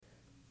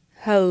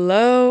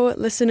Hello,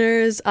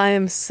 listeners. I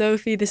am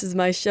Sophie. This is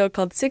my show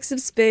called Six of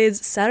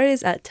Spades,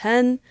 Saturdays at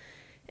 10.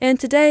 And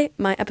today,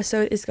 my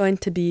episode is going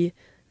to be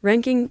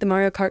ranking the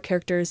Mario Kart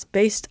characters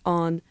based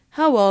on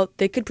how well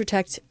they could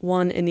protect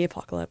one in the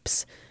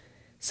apocalypse.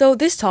 So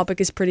this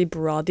topic is pretty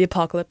broad, the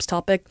apocalypse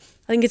topic.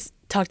 I think it's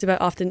talked about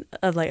often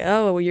of like,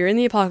 oh, well, you're in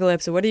the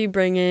apocalypse, so what are you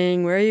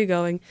bringing? Where are you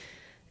going?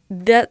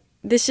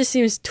 This just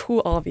seems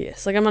too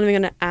obvious. Like, I'm not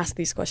even going to ask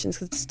these questions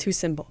because it's too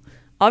simple.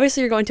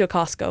 Obviously, you're going to a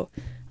Costco.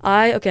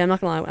 I'm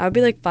not gonna lie, I would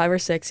be like 5 or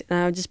 6 and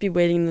I would just be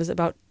waiting in those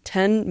about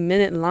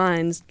 10-minute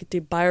lines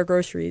to buy our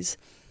groceries.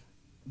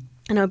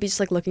 And I would be just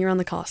like looking around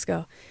the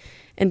Costco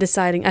and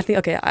deciding,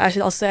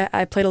 I'll say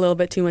I played a little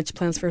bit too much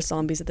Plants vs.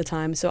 Zombies at the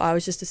time, so I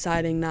was just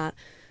deciding that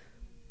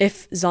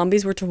if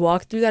zombies were to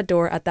walk through that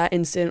door at that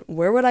instant,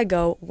 where would I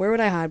go? Where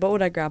would I hide? What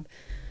would I grab?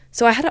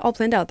 So I had it all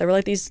planned out. There were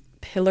like these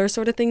pillar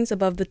sort of things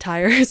above the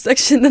tire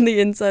section on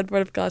the inside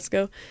part of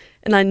Costco.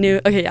 And I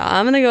knew, okay, yeah,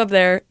 I'm gonna go up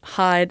there,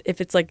 hide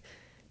if it's like,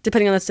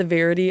 depending on the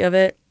severity of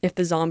it, if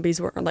the zombies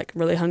were like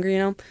really hungry,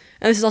 And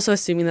this is also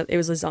assuming that it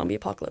was a zombie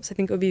apocalypse. I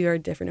think it would be very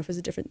different if it was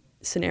a different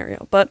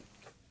scenario. But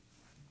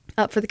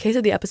for the case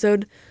of the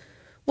episode,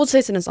 we'll say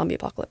it's in a zombie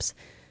apocalypse.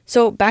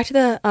 So back to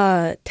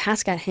the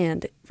task at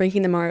hand,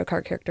 ranking the Mario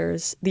Kart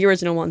characters, the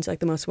original ones, like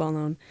the most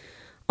well-known,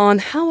 on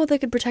how well they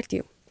could protect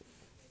you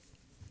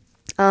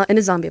in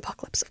a zombie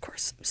apocalypse, of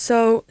course.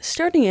 So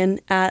starting in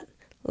at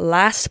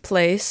last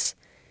place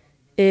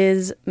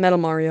is Metal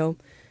Mario.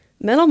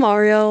 Metal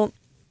Mario...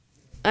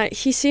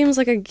 he seems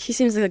like a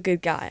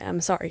good guy.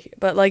 I'm sorry,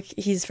 but like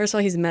first of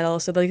all he's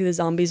metal, so like the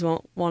zombies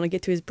won't want to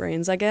get to his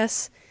brains, I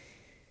guess.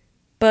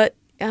 But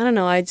I don't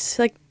know. I just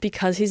like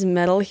because he's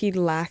metal, he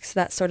lacks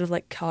that sort of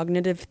like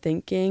cognitive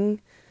thinking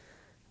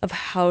of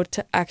how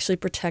to actually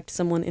protect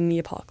someone in the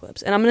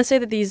apocalypse. And I'm gonna say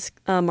that these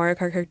Mario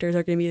Kart characters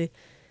are gonna be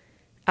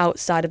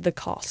outside of the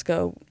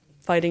Costco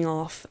fighting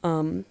off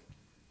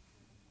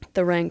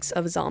the ranks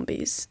of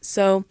zombies.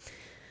 So.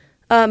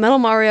 Metal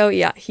Mario,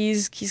 yeah,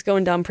 he's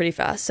going down pretty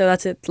fast, so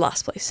that's it,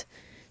 last place.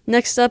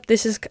 Next up,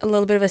 this is a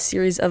little bit of a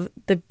series of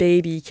the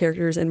baby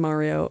characters in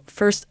Mario.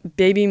 First,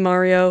 Baby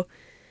Mario.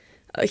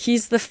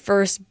 He's the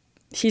first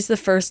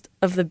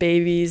of the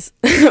babies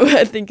who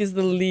I think is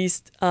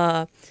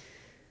the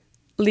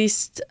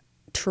least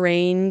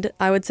trained,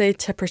 I would say,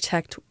 to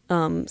protect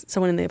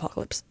someone in the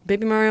apocalypse.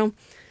 Baby Mario,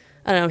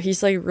 I don't know,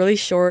 he's like really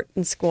short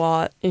and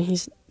squat,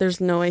 and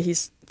there's no way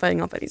he's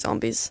fighting off any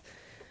zombies.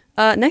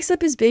 Next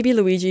up is Baby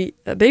Luigi.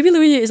 Baby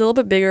Luigi is a little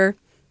bit bigger.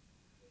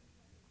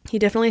 He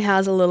definitely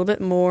has a little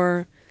bit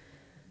more,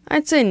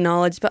 I'd say,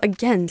 knowledge. But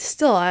again,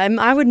 still,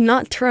 I would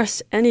not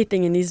trust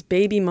anything in these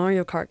Baby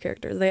Mario Kart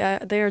characters.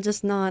 They are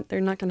just not.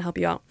 They're not going to help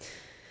you out.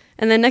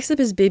 And then next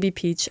up is Baby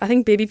Peach. I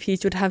think Baby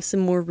Peach would have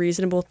some more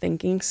reasonable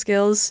thinking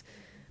skills,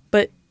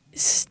 but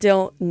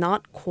still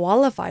not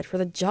qualified for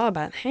the job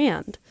at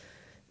hand.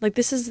 Like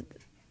there's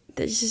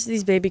just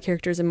these baby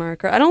characters in Mario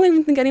Kart. I don't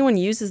even think anyone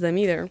uses them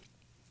either.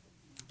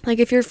 Like,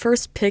 if your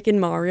first pick in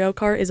Mario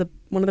Kart is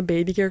one of the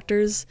baby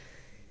characters,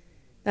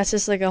 that's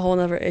just like a whole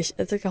nother issue.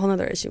 It's like a whole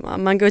nother issue.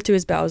 My go-to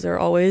is Bowser,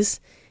 always,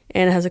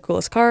 and it has the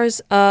coolest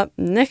cars.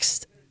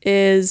 Next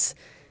is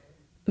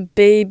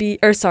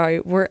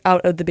we're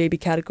out of the baby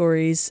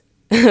categories.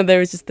 There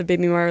was just the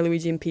Baby Mario,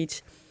 Luigi, and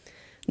Peach.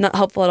 Not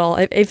helpful at all.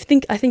 I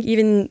think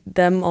even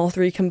them all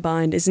three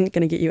combined isn't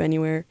going to get you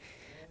anywhere.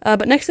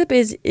 But next up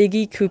is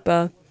Iggy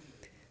Koopa.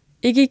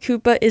 Iggy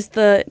Koopa is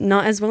the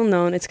not as well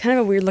known. It's kind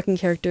of a weird looking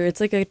character.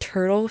 It's like a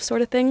turtle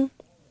sort of thing.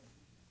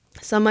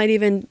 Some might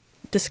even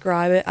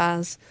describe it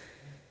as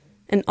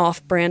an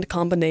off-brand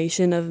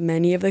combination of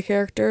many of the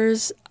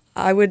characters.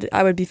 I would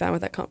be fine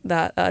with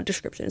that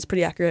description. It's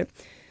pretty accurate.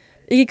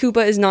 Iggy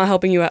Koopa is not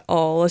helping you at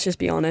all. Let's just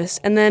be honest.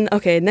 And then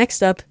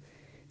next up,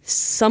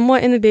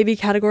 somewhat in the baby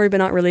category, but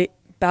not really.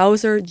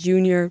 Bowser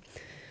Jr.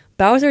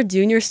 Bowser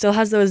Jr. still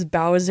has those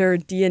Bowser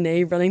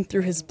DNA running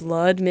through his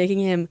blood, making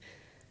him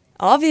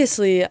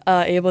obviously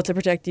able to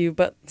protect you,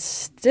 but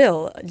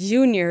still,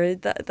 Junior,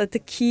 that's the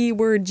key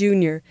word,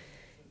 Junior.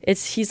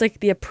 He's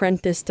like the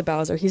apprentice to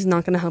Bowser. He's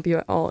not going to help you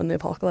at all in the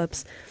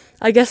apocalypse.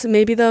 I guess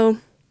maybe, though,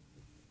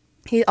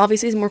 he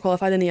obviously is more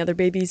qualified than the other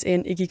babies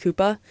in Iggy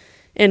Koopa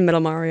and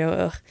Metal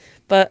Mario,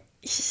 but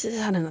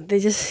I don't know, he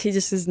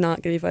just is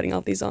not going to be fighting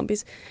off these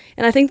zombies.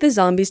 And I think the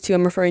zombies, too,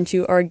 I'm referring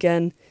to are,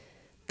 again,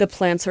 the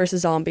Plants vs.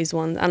 Zombies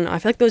ones. I don't know, I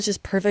feel like those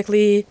just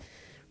perfectly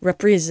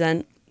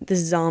represent the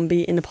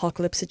zombie in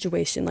apocalypse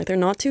situation. Like, they're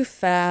not too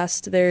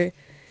fast. They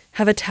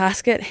have a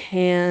task at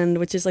hand,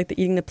 which is like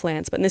eating the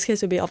plants. But in this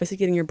case, it would be obviously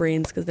getting your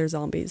brains because they're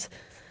zombies.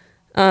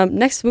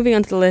 Next, moving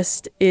on to the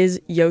list is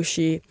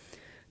Yoshi.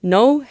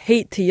 No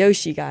hate to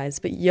Yoshi, guys,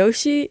 but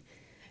Yoshi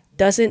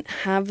doesn't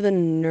have the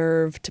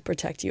nerve to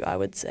protect you, I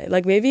would say.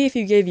 Like, maybe if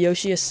you gave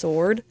Yoshi a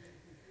sword,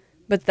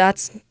 but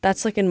that's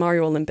like in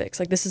Mario Olympics.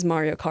 Like, this is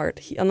Mario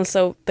Kart. And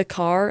so the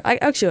car, I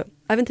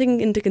haven't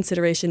taken into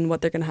consideration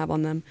what they're going to have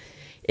on them.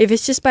 If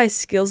it's just by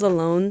skills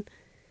alone,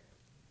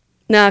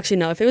 if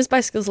it was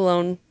by skills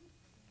alone,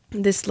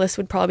 this list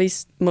would probably be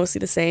mostly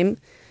the same.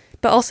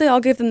 But also, I'll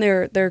give them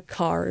their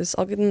cars.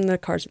 I'll give them the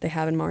cars that they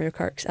have in Mario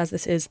Kart, as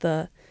this is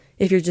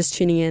if you're just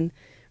tuning in,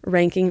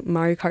 ranking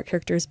Mario Kart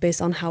characters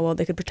based on how well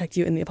they could protect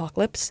you in the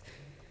apocalypse.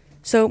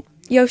 So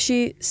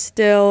Yoshi,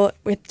 still,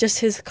 with just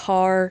his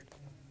car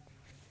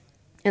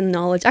and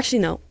knowledge. Actually,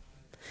 no.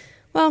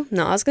 Well,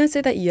 no, I was going to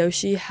say that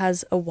Yoshi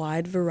has a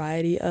wide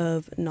variety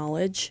of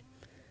knowledge.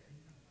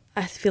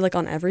 I feel like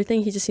on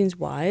everything, he just seems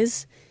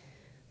wise.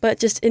 But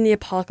just in the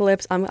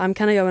apocalypse, I'm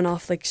kind of going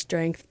off like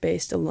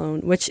strength-based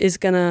alone, which is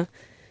going to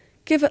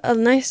give a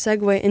nice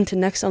segue into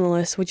next on the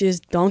list, which is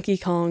Donkey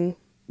Kong.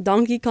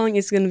 Donkey Kong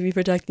is going to be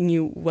protecting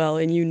you well,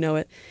 and you know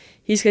it.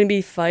 He's going to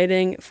be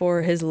fighting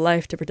for his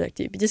life to protect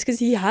you, just because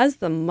he has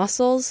the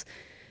muscles,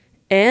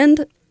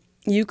 and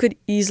you could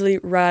easily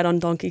ride on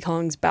Donkey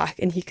Kong's back,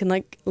 and he can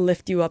like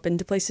lift you up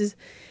into places.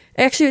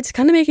 Actually, it's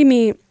kind of making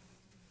me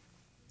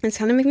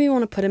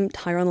want to put him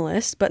higher on the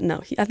list, but no,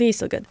 I think he's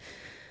still good.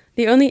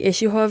 The only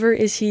issue, however,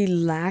 is he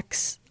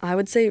lacks, I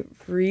would say,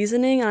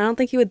 reasoning. I don't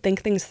think he would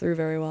think things through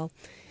very well.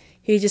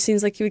 He just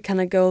seems like he would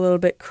kind of go a little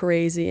bit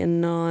crazy and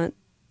not,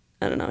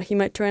 I don't know, he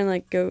might try and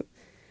like go,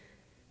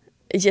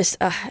 just,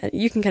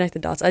 you can connect the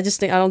dots. I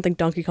don't think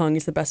Donkey Kong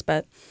is the best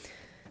bet.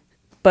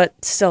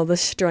 But still, the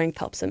strength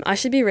helps him. I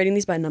should be rating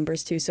these by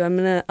numbers too. So I'm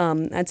gonna,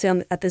 I'd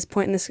say at this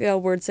point in the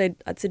scale, I'd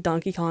say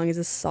Donkey Kong is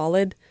a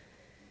solid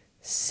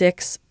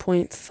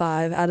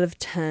 6.5 out of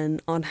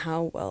 10 on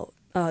how well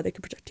they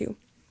could protect you.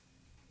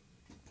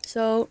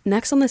 So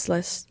next on this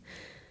list,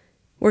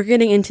 we're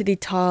getting into the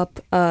top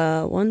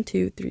 1,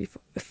 2, 3,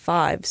 4,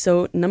 5.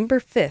 So number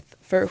 5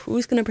 for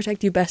who's gonna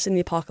protect you best in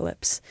the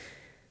apocalypse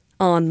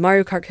on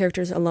Mario Kart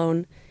characters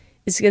alone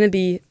is gonna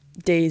be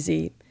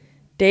Daisy.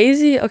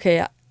 Daisy,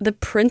 okay. The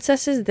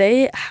princesses,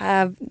 they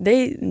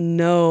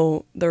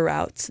know the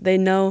routes. They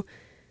know,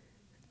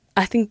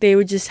 I think they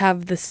would just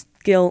have the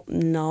skill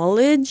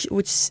knowledge,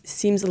 which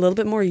seems a little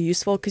bit more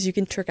useful because you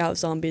can trick out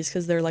zombies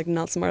because they're like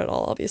not smart at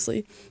all,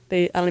 obviously.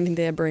 I don't even think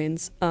they have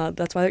brains.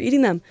 That's why they're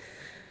eating them.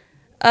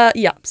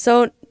 Yeah,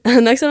 so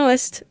next on the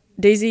list,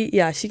 Daisy,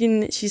 yeah,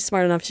 she's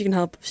smart enough. She can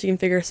help. She can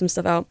figure some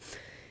stuff out.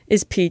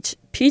 Is Peach.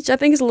 Peach, I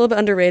think, is a little bit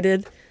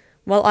underrated.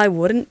 While I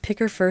wouldn't pick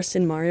her first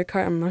in Mario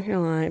Kart, I'm not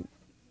gonna lie,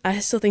 I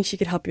still think she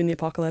could help you in the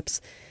apocalypse.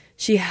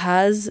 She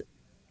has,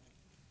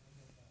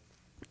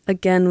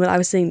 again, what I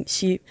was saying,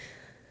 she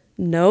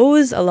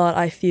knows a lot,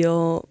 I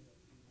feel.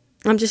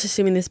 I'm just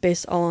assuming this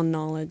based all on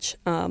knowledge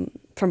from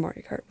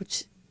Mario Kart,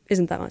 which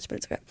isn't that much, but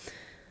it's okay.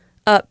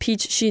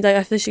 Peach,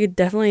 I feel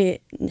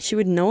she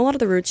would know a lot of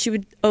the routes. She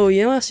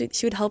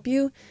would help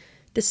you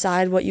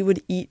decide what you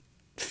would eat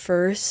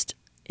first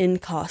in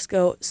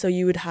Costco so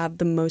you would have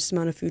the most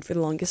amount of food for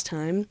the longest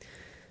time.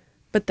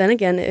 But then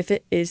again, if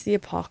it is the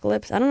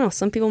apocalypse, I don't know.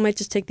 Some people might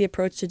just take the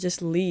approach to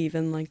just leave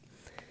and like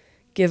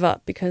give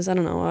up because I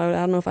don't know. I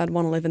don't know if I'd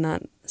want to live in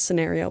that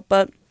scenario.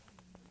 But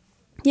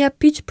yeah,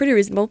 Peach, pretty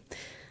reasonable.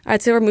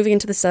 I'd say we're moving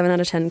into the 7 out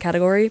of 10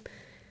 category.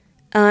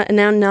 And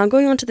now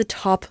going on to the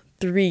top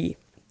 3.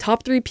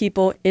 Top 3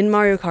 people in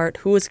Mario Kart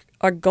who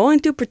are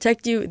going to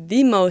protect you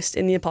the most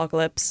in the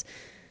apocalypse.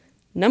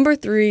 Number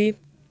 3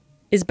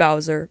 is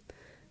Bowser.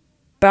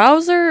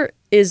 Bowser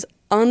is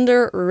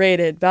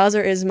underrated.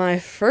 Bowser is my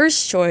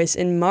first choice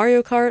in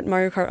Mario Kart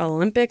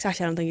Olympics.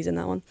 Actually, I don't think he's in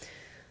that one.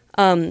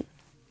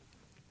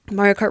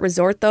 Mario Kart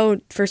Resort, though,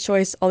 first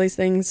choice, all these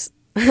things.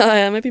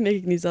 I might be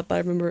making these up, but I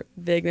remember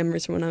vague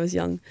memories from when I was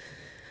young.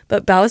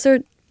 But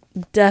Bowser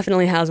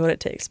definitely has what it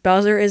takes.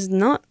 Bowser is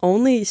not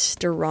only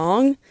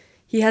strong,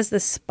 he has the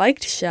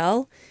spiked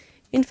shell.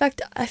 In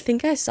fact, I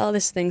think I saw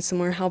this thing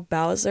somewhere, how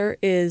Bowser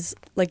is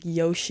like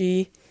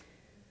Yoshi,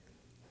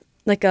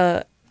 like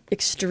a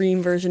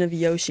extreme version of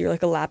Yoshi, or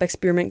like a lab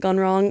experiment gone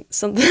wrong,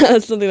 something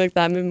like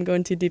that. Maybe I'm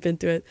going too deep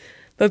into it,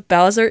 but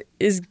Bowser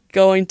is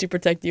going to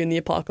protect you in the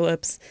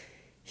apocalypse.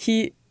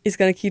 He is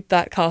going to keep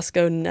that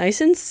Costco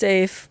nice and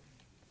safe.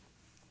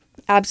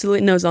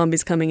 Absolutely no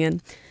zombies coming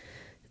in.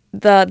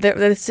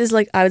 This is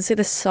like, I would say,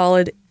 the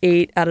solid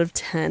 8 out of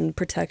 10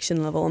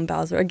 protection level on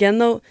Bowser. Again,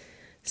 though,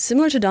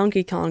 similar to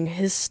Donkey Kong,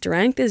 his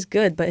strength is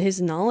good, but his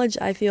knowledge,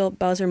 I feel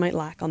Bowser might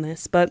lack on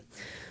this, but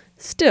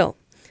still.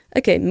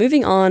 Okay,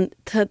 moving on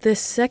to the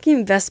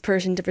second best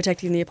person to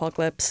protect you in the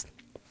apocalypse.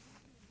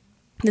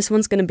 This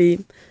one's going to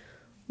be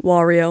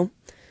Wario.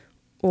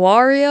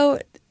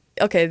 Wario,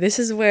 okay, this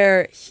is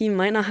where he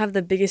might not have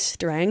the biggest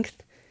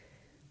strength,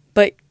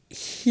 but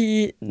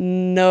he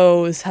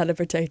knows how to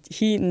protect.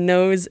 He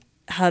knows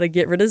how to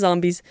get rid of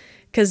zombies,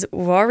 because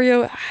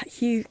Wario,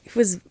 he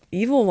was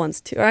evil once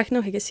too. Or I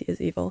guess he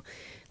is evil,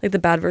 like the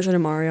bad version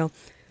of Mario.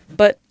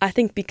 But I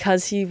think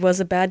because he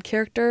was a bad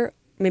character,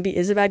 maybe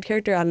is a bad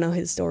character, I don't know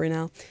his story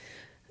now,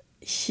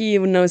 he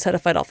knows how to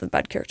fight off with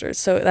bad characters.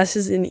 So that's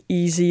just an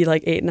easy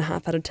like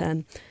 8.5 out of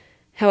 10.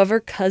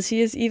 However, because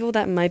he is evil,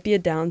 that might be a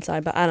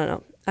downside, but I don't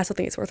know. I still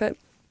think it's worth it.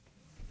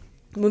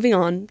 Moving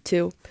on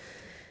to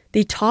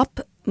the top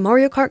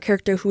Mario Kart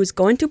character who is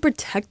going to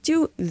protect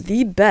you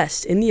the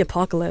best in the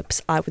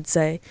apocalypse, I would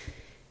say,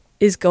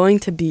 is going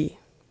to be...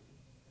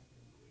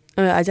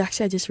 I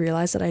just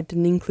realized that I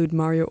didn't include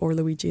Mario or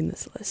Luigi in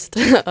this list.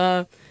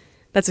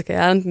 That's okay.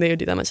 I don't think they would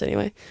do that much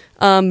anyway.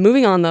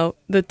 Moving on, though.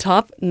 The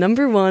top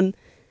number 1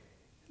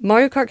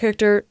 Mario Kart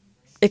character,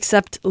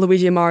 except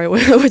Luigi and Mario,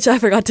 which I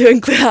forgot to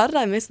include. How did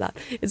I miss that?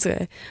 It's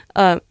okay.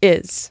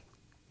 Is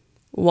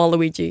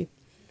Waluigi.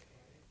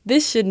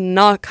 This should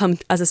not come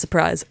as a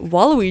surprise.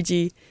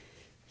 Waluigi,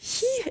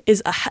 he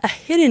is a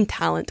hidden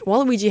talent.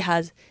 Waluigi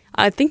has,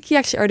 I think he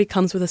actually already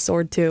comes with a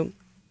sword too.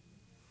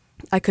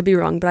 I could be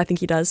wrong, but I think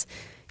he does.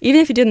 Even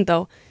if he didn't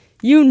though,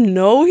 you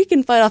know he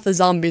can fight off the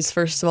zombies,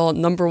 first of all,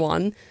 number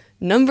 1.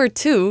 Number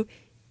 2,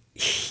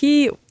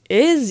 he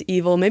is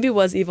evil, maybe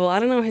was evil. I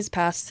don't know his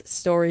past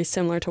story,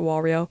 similar to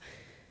Wario.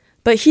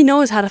 But he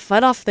knows how to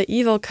fight off the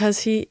evil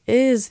because he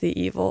is the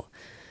evil.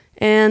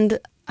 And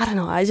I don't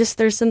know,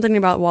 there's something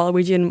about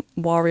Waluigi and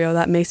Wario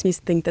that makes me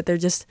think that they're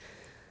just,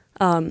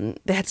 they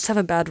just have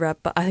a bad rep,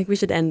 but I think we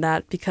should end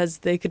that because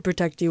they could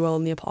protect you well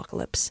in the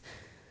apocalypse.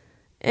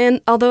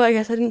 And although I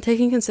guess I didn't take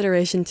in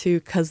consideration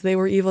too, because they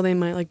were evil, they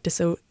might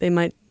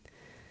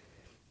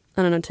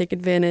I don't know, take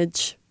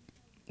advantage.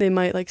 They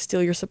might like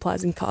steal your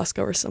supplies in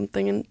Costco or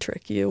something and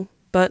trick you.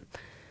 But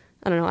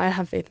I don't know, I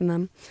have faith in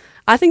them.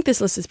 I think this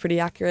list is pretty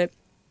accurate.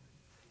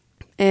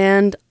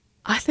 And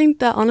I think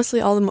that honestly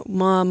all the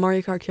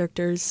Mario Kart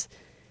characters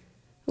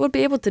would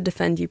be able to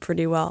defend you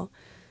pretty well.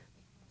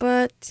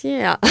 But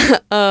yeah,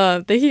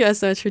 thank you guys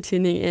so much for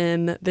tuning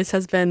in. This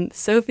has been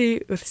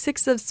Sophie with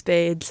 6 of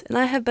Spades, and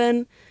I have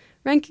been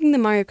ranking the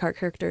Mario Kart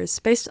characters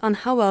based on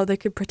how well they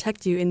could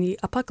protect you in the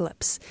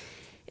apocalypse.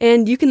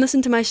 And you can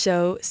listen to my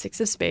show, 6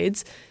 of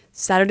Spades,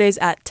 Saturdays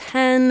at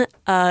 10,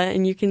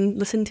 and you can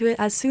listen to it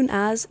as soon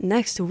as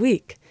next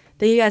week.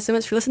 Thank you guys so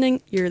much for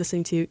listening. You're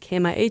listening to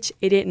KMIH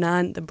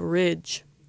 889 The Bridge.